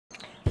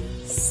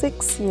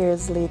6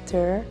 years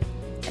later,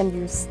 and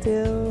you're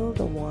still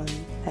the one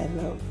I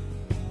love.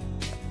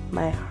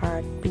 My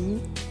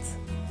heartbeat,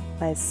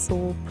 my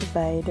soul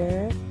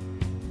provider,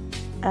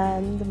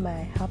 and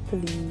my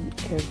happily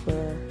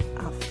ever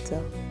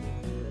after.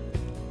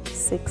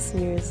 6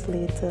 years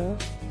later,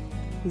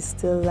 we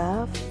still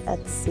laugh at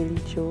silly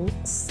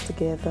jokes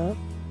together,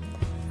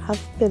 have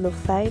pillow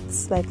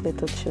fights like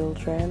little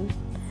children,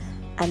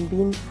 and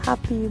being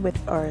happy with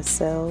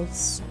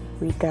ourselves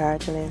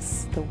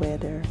regardless the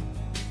weather.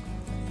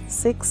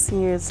 6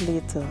 years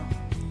later,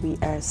 we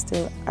are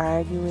still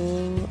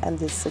arguing and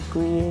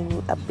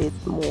disagreeing a bit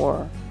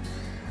more,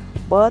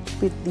 but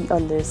with the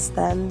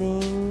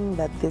understanding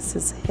that this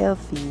is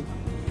healthy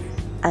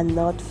and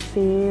not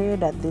fear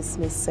that this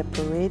may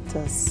separate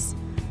us,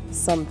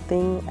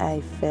 something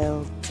I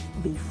felt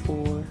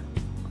before.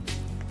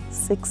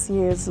 6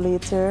 years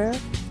later,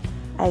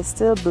 I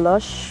still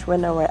blush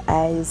when our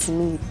eyes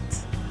meet,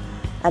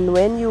 and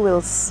when you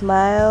will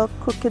smile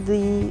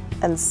crookedly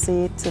and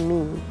say to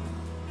me,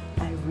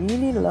 I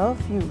really love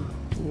you,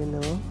 you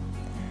know,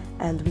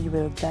 and we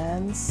will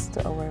dance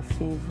to our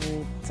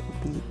favorite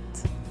beat.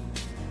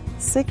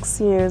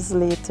 6 years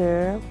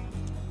later,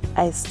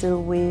 I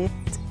still wait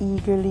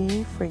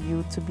eagerly for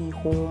you to be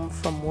home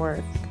from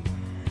work,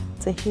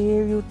 to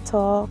hear you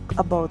talk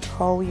about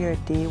how your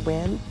day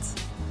went,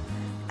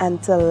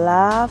 and to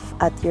laugh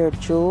at your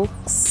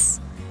jokes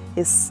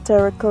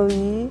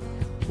hysterically,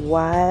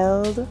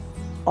 wild,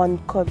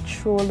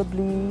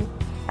 uncontrollably,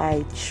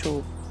 I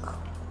choke.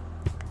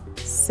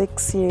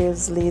 6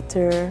 years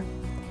later,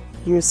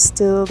 you're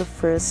still the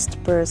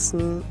first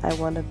person I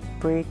want to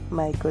break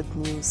my good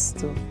news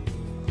to,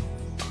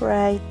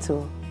 cry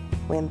to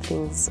when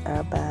things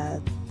are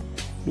bad,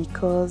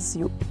 because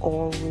you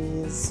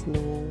always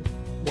know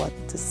what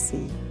to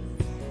say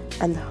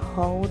and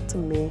how to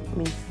make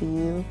me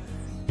feel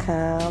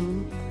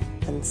calm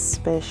and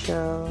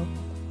special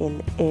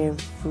in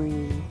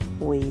every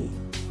way.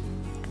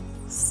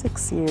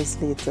 6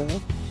 years later,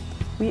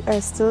 we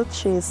are still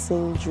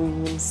chasing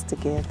dreams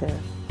together,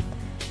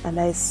 and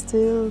I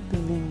still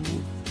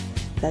believe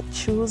that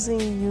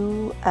choosing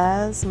you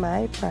as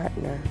my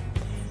partner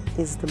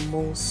is the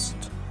most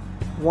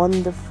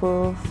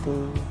wonderful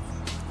thing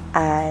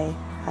I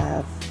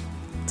have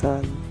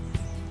done.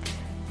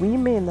 We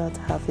may not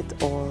have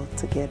it all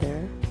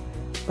together,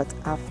 but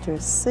after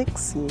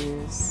 6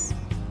 years,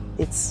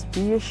 it's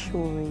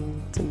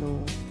reassuring to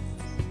know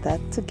that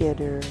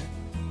together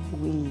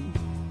we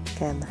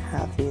can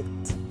have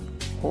it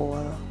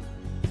all.